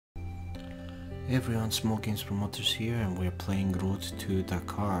Hey everyone, SmallGamesPromoters here, and we're playing Road to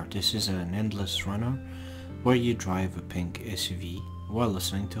Dakar. This is an endless runner where you drive a pink SUV while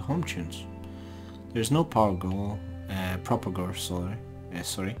listening to home tunes. There's no proper goal,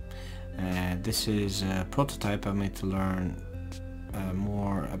 this is a prototype I made to learn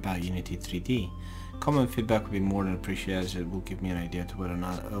more about Unity 3D. Comment feedback would be more than appreciated, as it will give me an idea to whether or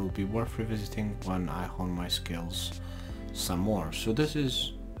not it will be worth revisiting when I hone my skills some more. So this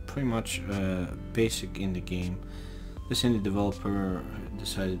is pretty much basic indie game. This indie developer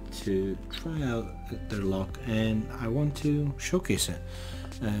decided to try out their luck, and I want to showcase it.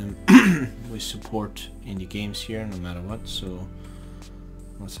 We support indie games here no matter what, so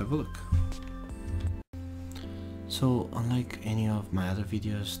let's have a look. So unlike any of my other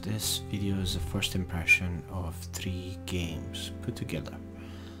videos, this video is a first impression of 3 games put together.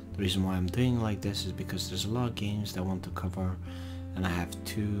 The reason why I'm doing it like this is because there's a lot of games that I want to cover, and I have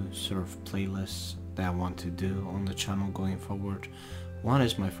 2 sort of playlists that I want to do on the channel going forward. One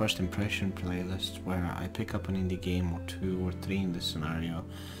is my first impression playlist, where I pick up an indie game or 2 or 3 in this scenario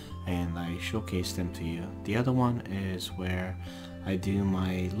and I showcase them to you. The other one is where I do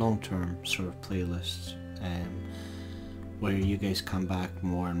my long-term sort of playlists, where you guys come back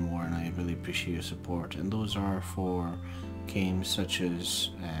more and more, and I really appreciate your support. And those are for games such as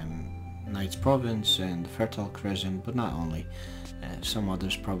Knight's Province and Fertile Crescent, but not only. Some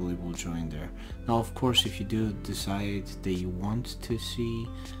others probably will join there. Now of course, if you do decide that you want to see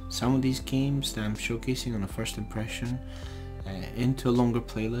some of these games that I'm showcasing on a first impression into a longer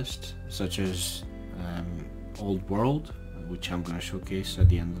playlist, such as Old World, which I'm going to showcase at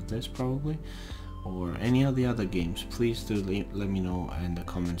the end of this probably, or any of the other games, please do let me know in the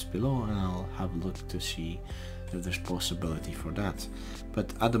comments below, and I'll have a look to see if there's possibility for that.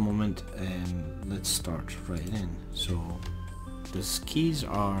 But at the moment, let's start right in. So the keys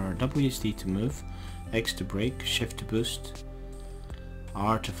are WSD to move, X to brake, Shift to boost,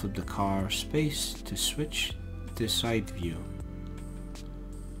 R to flip the car, space to switch to side view.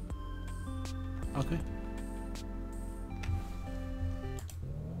 Okay.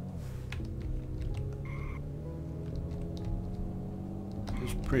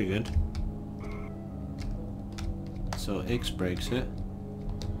 It's pretty good. So X brakes it.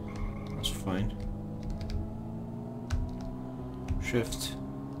 That's fine. Shift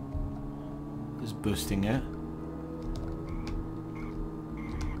is boosting it.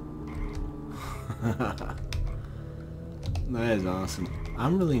 That is awesome.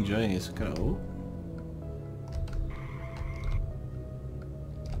 I'm really enjoying it. It's kind of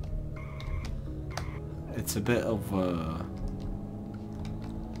it's a bit of a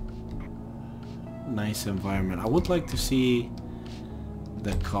nice environment. I would like to see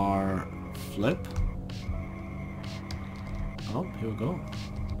the car flip. Oh, here we go.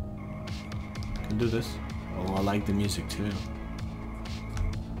 Can do this. Oh, I like the music too.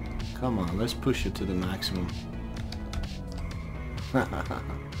 Come on, let's push it to the maximum.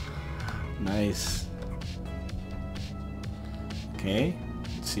 Nice. Okay,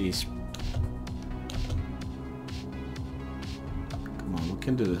 let's see. Come on, we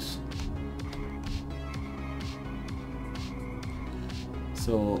can do this.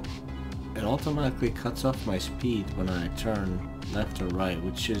 So it automatically cuts off my speed when I turn left or right,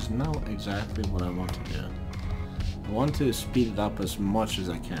 which is not exactly what I want to do. I want to speed it up as much as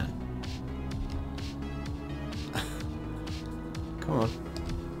I can. Come on.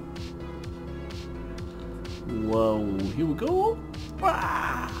 Whoa, here we go.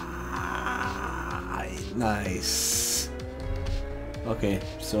 Ah, nice. Okay,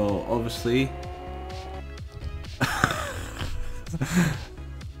 so obviously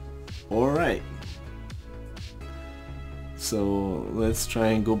alright, so let's try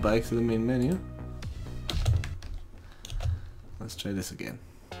and go back to the main menu. Let's try this again.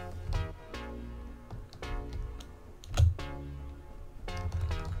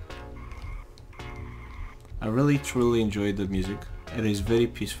 I really truly enjoyed the music. It is very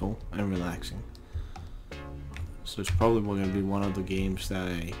peaceful and relaxing. So it's probably going to be one of the games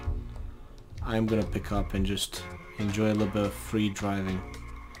that I'm going to pick up and just enjoy a little bit of free driving.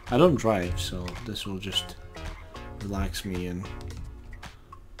 I don't drive, so this will just relax me, and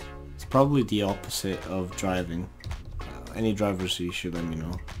it's probably the opposite of driving. Any drivers issue, let me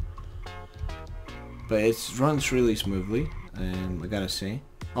know. But it runs really smoothly, and I gotta say,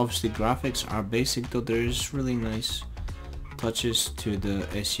 obviously graphics are basic, though there is really nice touches to the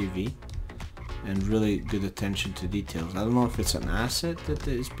SUV and really good attention to details. I don't know if it's an asset that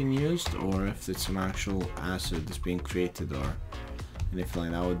is being used, or if it's an actual asset that's being created, or anything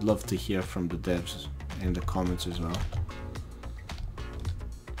like that. I would love to hear from the devs in the comments as well.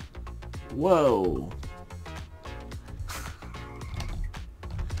 Whoa.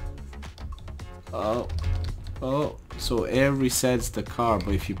 Oh. Oh. So air resets the car,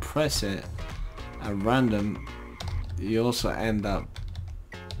 but if you press it at random, you also end up...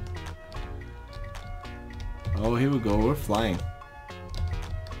 Oh, here we go. We're flying.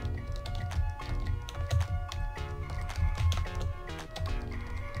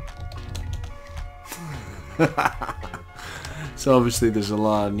 So obviously there's a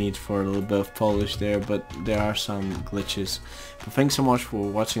lot of need for a little bit of polish there, but there are some glitches. But thanks so much for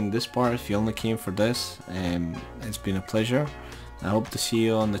watching this part. If you only came for this, it's been a pleasure. I hope to see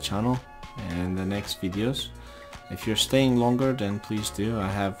you on the channel in the next videos. If you're staying longer, then please do. I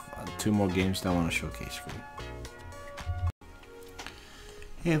have 2 more games that I want to showcase for you.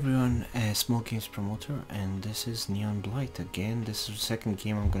 Hey everyone, SmallGamesPromoter, and this is Neon Blight again. This is the second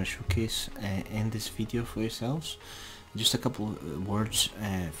game I'm going to showcase in this video for yourselves. Just a couple words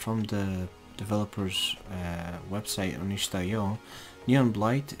from the developer's website on itch.io. Neon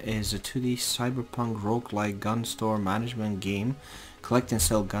Blight is a 2D cyberpunk roguelike gun store management game. Collect and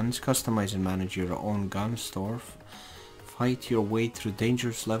sell guns, customize and manage your own gun store. Fight your way through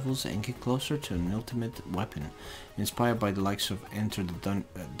dangerous levels and get closer to an ultimate weapon. Inspired by the likes of Enter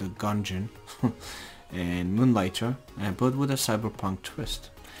the Gungeon and Moonlighter, but with a cyberpunk twist.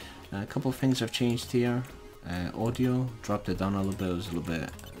 A couple of things have changed here. Audio, dropped it down a little bit. It was a little bit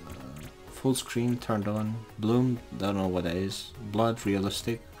full screen turned on. Bloom, don't know what that is. Blood,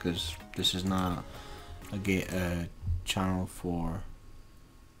 realistic, because this is not a channel for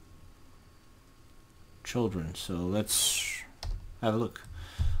children. So let's have a look.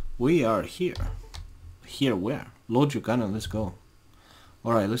 We are here. Here where? Load your gun and let's go.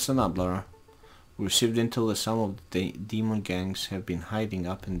 Alright, listen up, Laura. We received intel that some of the demon gangs have been hiding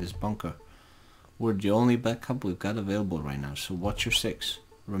up in this bunker. We're the only backup we've got available right now, so watch your 6.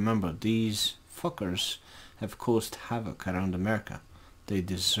 Remember, these fuckers have caused havoc around America. They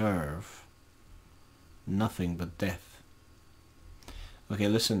deserve nothing but death. Okay,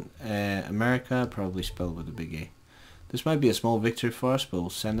 listen, America probably spelled with a big A. This might be a small victory for us, but we'll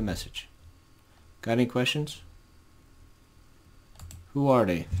send a message. Got any questions? Who are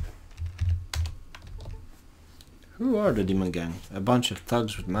they? Who are the demon gang? A bunch of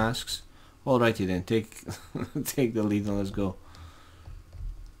thugs with masks. Alrighty then, take take the lead and let's go.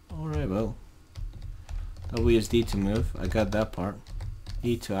 Alright, well. W is D to move. I got that part.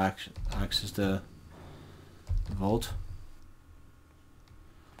 E to access the vault.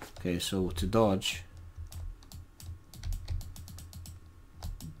 Okay, so to dodge.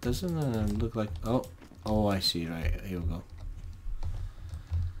 Doesn't look like... Oh, I see, right. Here we go.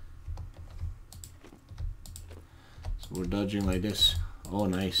 So we're dodging like this. Oh,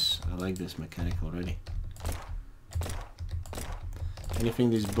 nice. I like this mechanic already. Anything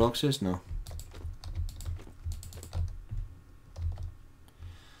these blocks is? No.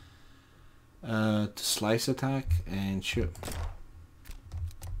 To slice attack and shoot.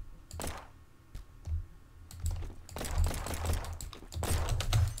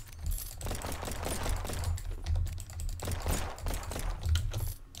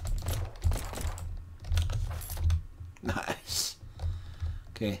 Nice.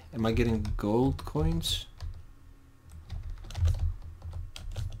 Okay, am I getting gold coins?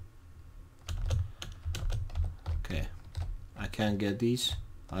 Okay, I can't get these.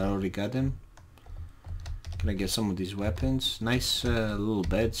 I already got them. Can I get some of these weapons? Nice little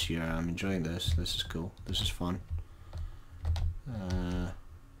beds here. I'm enjoying this. This is cool. This is fun.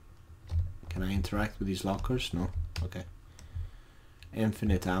 Can I interact with these lockers? No? Okay.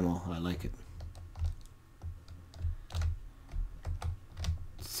 Infinite ammo. I like it.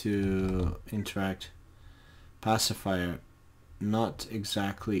 To interact. Pacifier. Not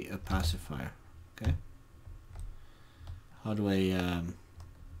exactly a pacifier. Okay. How do I...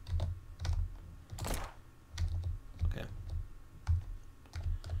 Okay.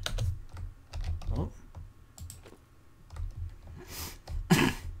 Oh.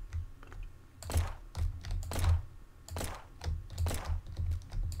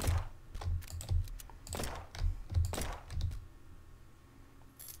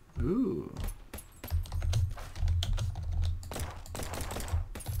 Ooh.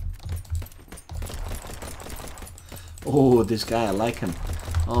 Oh, this guy, I like him.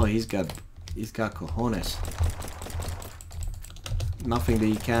 Oh, he's got cojones. Nothing that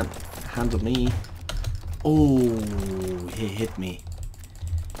he can't handle me. Oh, he hit me.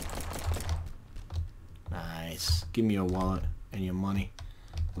 Nice. Give me your wallet and your money.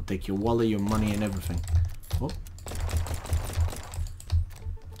 I'll take your wallet, your money, and everything. Oh.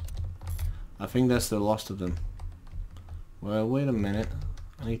 I think that's the last of them. Well, wait a minute.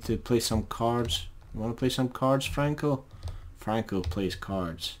 I need to play some cards. You wanna play some cards, Franco? Franco plays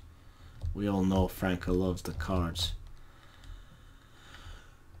cards. We all know Franco loves the cards.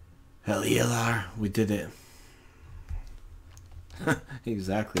 Hell yeah, Lar, we did it.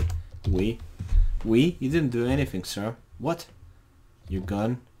 Exactly. We? You didn't do anything, sir. What? Your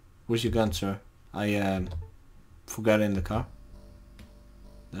gun? Where's your gun, sir? I forgot it in the car.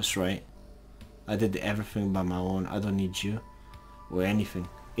 That's right. I did everything by my own. I don't need you or anything.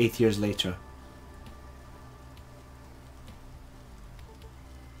 8 years later.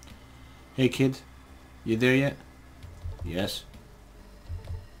 Hey kid, you there yet? Yes.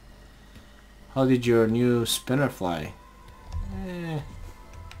 How did your new spinner fly?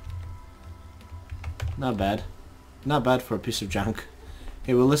 Not bad. Not bad for a piece of junk.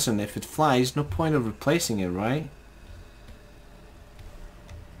 Hey, well listen, if it flies, no point of replacing it, right?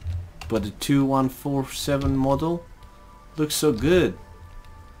 But the 2147 model looks so good.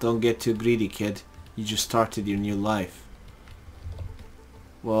 Don't get too greedy, kid. You just started your new life.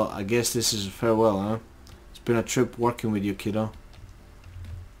 Well, I guess this is a farewell, huh? It's been a trip working with you, kiddo.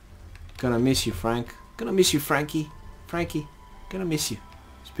 Gonna miss you, Frank. Gonna miss you, Frankie. Frankie, gonna miss you.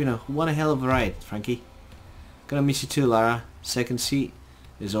 It's been one hell of a ride, Frankie. Gonna miss you too, Lara. Second seat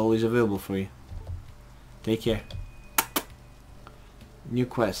is always available for you. Take care. New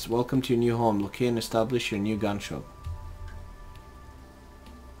quest. Welcome to your new home. Locate and establish your new gun shop.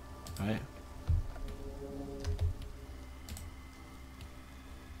 Right.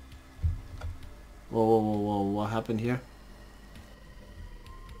 Whoa, whoa, whoa, whoa, what happened here?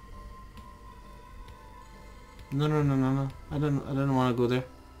 No, no, no, no, no. I don't want to go there.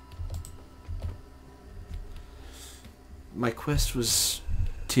 My quest was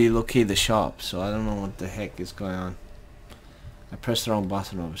to locate the shop, so I don't know what the heck is going on. I pressed the wrong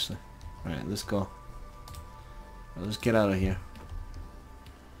button, obviously. Right, let's go. Right, let's get out of here.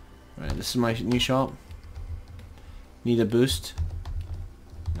 Right, this is my new shop. Need a boost?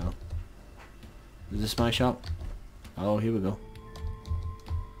 No. Is this my shop? Oh, here we go.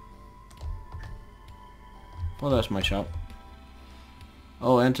 Oh, that's my shop.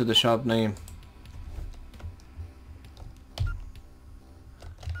 Oh, enter the shop name.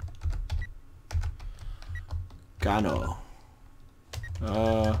 Gano.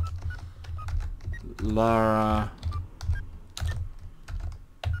 Lara.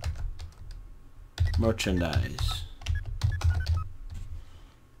 Merchandise.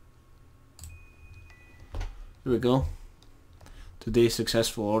 Here we go. Today's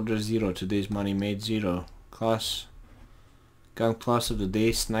successful order 0. Today's money made 0. Class. Gun class of the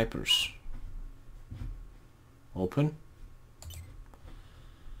day, snipers. Open.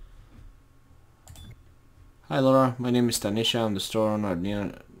 Hi Laura, my name is Tanisha. I'm the store owner at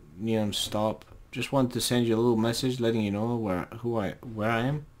Neon Stop. Just wanted to send you a little message letting you know where I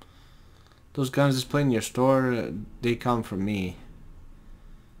am. Those guns displayed in your store, they come from me.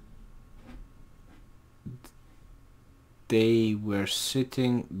 They were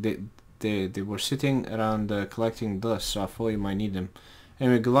sitting they were sitting around collecting dust, so I thought you might need them.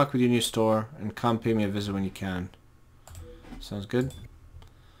 Anyway, good luck with your new store and come pay me a visit when you can. Sounds good.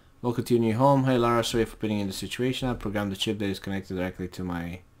 Welcome to your new home. Hey Lara, sorry for putting you in the situation. I programmed the chip that is connected directly to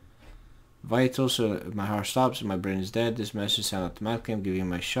my vitals, so if my heart stops and my brain is dead, this message sent automatically. I'm giving you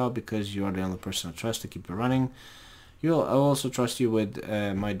my shot because you are the only person I trust to keep it running. I will also trust you with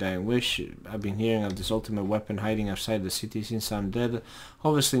my dying wish. I've been hearing of this ultimate weapon hiding outside the city since I'm dead.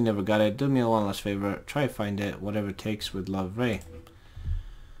 Obviously never got it. Do me one last favor. Try to find it. Whatever it takes, with love, Ray.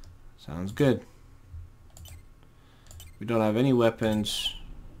 Sounds good. We don't have any weapons.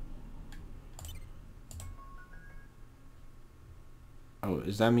 Oh,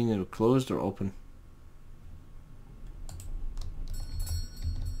 does that mean it's closed or open?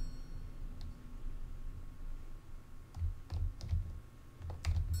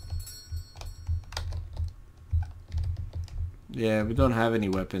 Yeah, we don't have any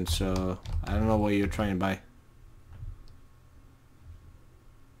weapons, so I don't know what you're trying to buy.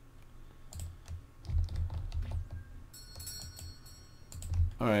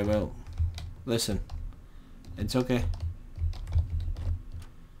 Alright, well, listen. It's okay.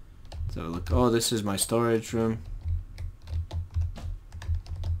 So look, oh, this is my storage room.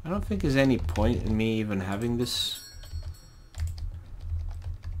 I don't think there's any point in me even having this.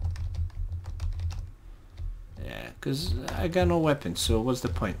 Yeah, because I got no weapons, so what's the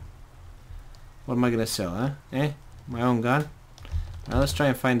point? What am I gonna sell, huh? Eh? My own gun? Now let's try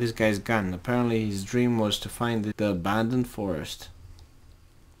and find this guy's gun. Apparently his dream was to find the abandoned forest.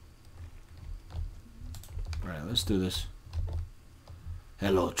 Right, let's do this.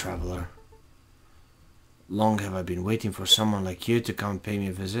 Hello, traveler. long have I been waiting for someone like you to come pay me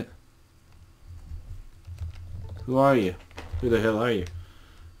a visit? Who are you? Who the hell are you?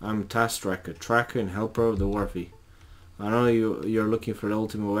 I'm Task Tracker and helper of the Worthy. I know you're looking for the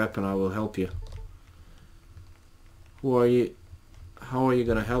ultimate weapon. I will help you. Who are you? How are you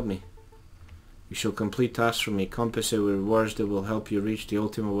gonna help me? You shall complete tasks for me, compensate with rewards that will help you reach the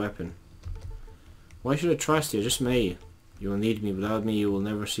ultimate weapon. Why should I trust you? I just met you. You will need me. Without me, you will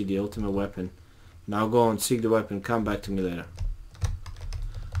never see the ultimate weapon. Now go and seek the weapon. Come back to me later.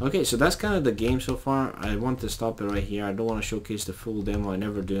 Okay, so that's kind of the game so far. I want to stop it right here. I don't want to showcase the full demo. I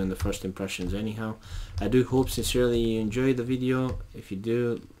never do in the first impressions anyhow. I do hope sincerely you enjoyed the video. If you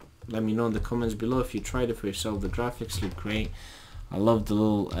do, let me know in the comments below. If you tried it for yourself, the graphics look great. I love the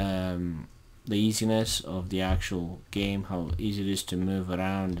little the easiness of the actual game, how easy it is to move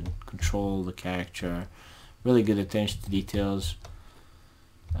around and control the character. Really good attention to details.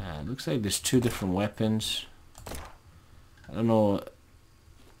 Looks like there's 2 different weapons. I don't know.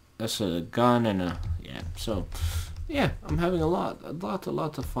 That's a gun and a So yeah, I'm having a lot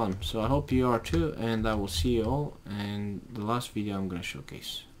of fun. So I hope you are too, and I will see you all in the last video I'm gonna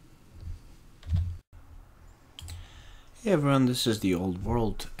showcase. Hey everyone, this is the old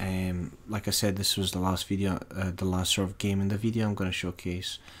world. Like I said, this was the last video, the last sort of game in the video I'm gonna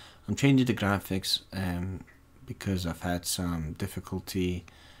showcase. I'm changing the graphics because I've had some difficulty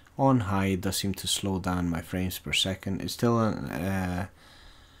on high. It does seem to slow down my frames per second. It's still an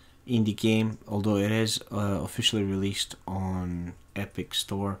indie game, although it is officially released on Epic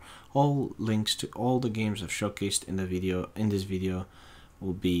Store. All links to all the games I've showcased in this video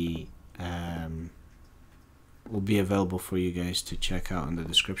will be available for you guys to check out in the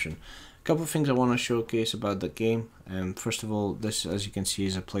description. A couple of things I want to showcase about the game. First of all, this, as you can see,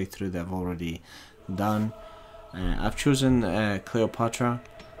 is a playthrough that I've already done. I've chosen Cleopatra.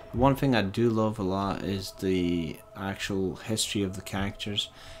 One thing I do love a lot is the actual history of the characters.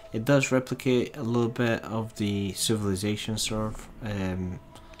 It does replicate a little bit of the Civilization sort of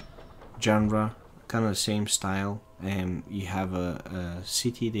genre, kind of the same style. You have a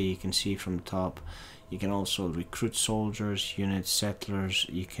city that you can see from the top. You can also recruit soldiers, units, settlers.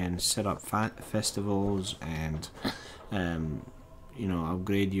 You can set up festivals and you know,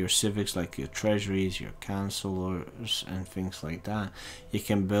 upgrade your civics, like your treasuries, your councillors and things like that. You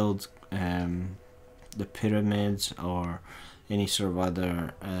can build the pyramids or any sort of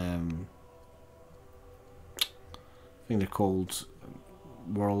other I think they're called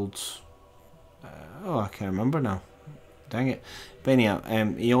worlds. Oh, I can't remember now. Dang it. But anyhow,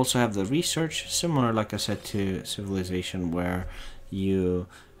 you also have the research, similar, like I said, to Civilization, where you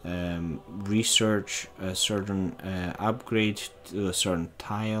research a certain upgrade to a certain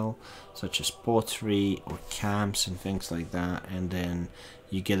tile, such as pottery or camps and things like that, and then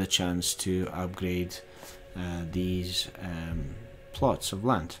you get a chance to upgrade these plots of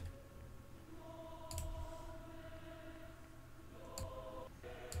land.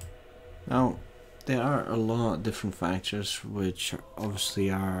 Now, there are a lot of different factors which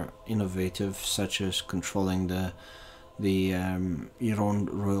obviously are innovative, such as controlling your own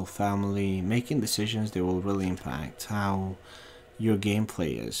royal family, making decisions that will really impact how your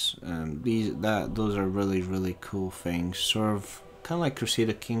gameplay is. Those are really cool things. Sort of kind of like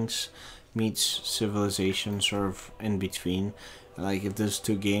Crusader Kings meets Civilization, sort of in between. Like if there's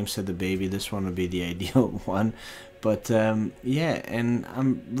 2 games had the baby, this one would be the ideal one. But yeah, and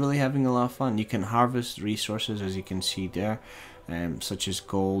I'm really having a lot of fun. You can harvest resources, as you can see there, such as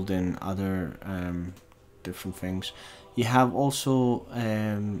gold and other different things. You have also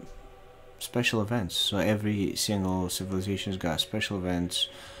special events. So every single civilization has got special events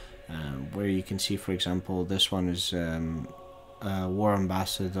where you can see, for example, this one is War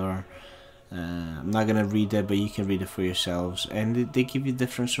Ambassador. I'm not gonna read it, but you can read it for yourselves, and they give you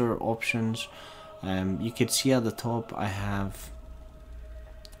different sort of options. You can see at the top I have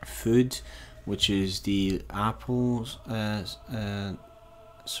food, which is the apples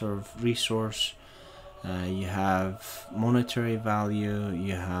sort of resource. You have monetary value,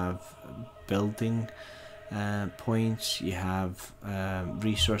 you have building points, you have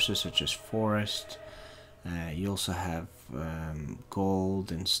resources such as forest. You also have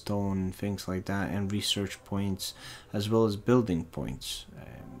gold and stone and things like that, and research points, as well as building points.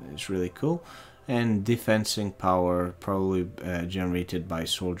 It's really cool. And defensing power, probably generated by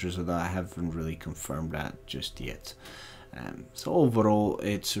soldiers, although I haven't really confirmed that just yet. So overall,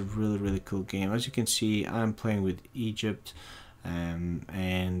 it's a really cool game. As you can see, I'm playing with Egypt,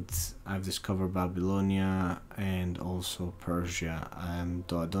 and I've discovered Babylonia and also Persia.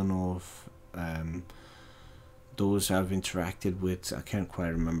 Though I don't know if those I've interacted with, I can't quite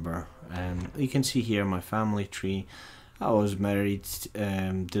remember. You can see here my family tree. I was married,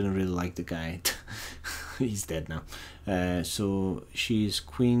 didn't really like the guy. He's dead now. So she's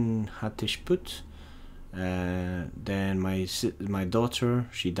Queen Hatishput. Then my daughter,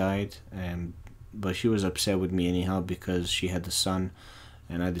 she died, but she was upset with me anyhow because she had a son,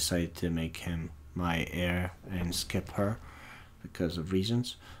 and I decided to make him my heir and skip her because of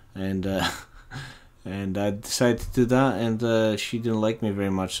reasons. And and I decided to do that, and she didn't like me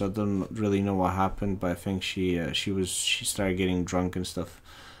very much, so I don't really know what happened, but I think she started getting drunk and stuff,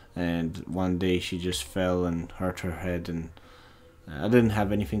 and one day she just fell and hurt her head, and I didn't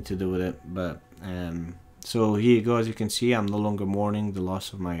have anything to do with it. But so here you go. As you can see, I'm no longer mourning the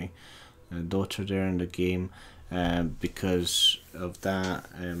loss of my daughter there in the game, because of that.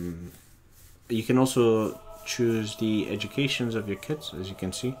 You can also choose the educations of your kids, as you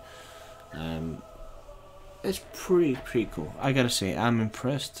can see. It's pretty cool. I gotta say, I'm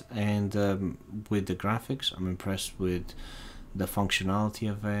impressed, and with the graphics, I'm impressed with the functionality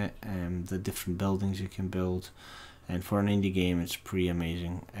of it and the different buildings you can build. And for an indie game, it's pretty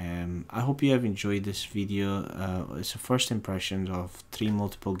amazing. I hope you have enjoyed this video. It's a first impression of 3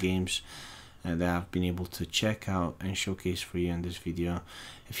 multiple games that I've been able to check out and showcase for you in this video.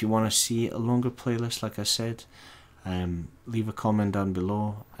 If you want to see a longer playlist, like I said, leave a comment down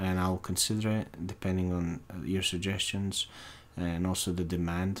below and I'll consider it depending on your suggestions and also the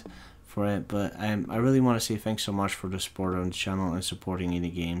demand for it. But I really want to say thanks so much for the support on the channel and supporting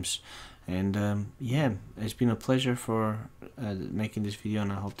indie games. And yeah, it's been a pleasure for making this video,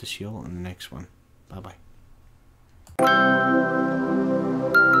 and I hope to see you all in the next one. Bye bye.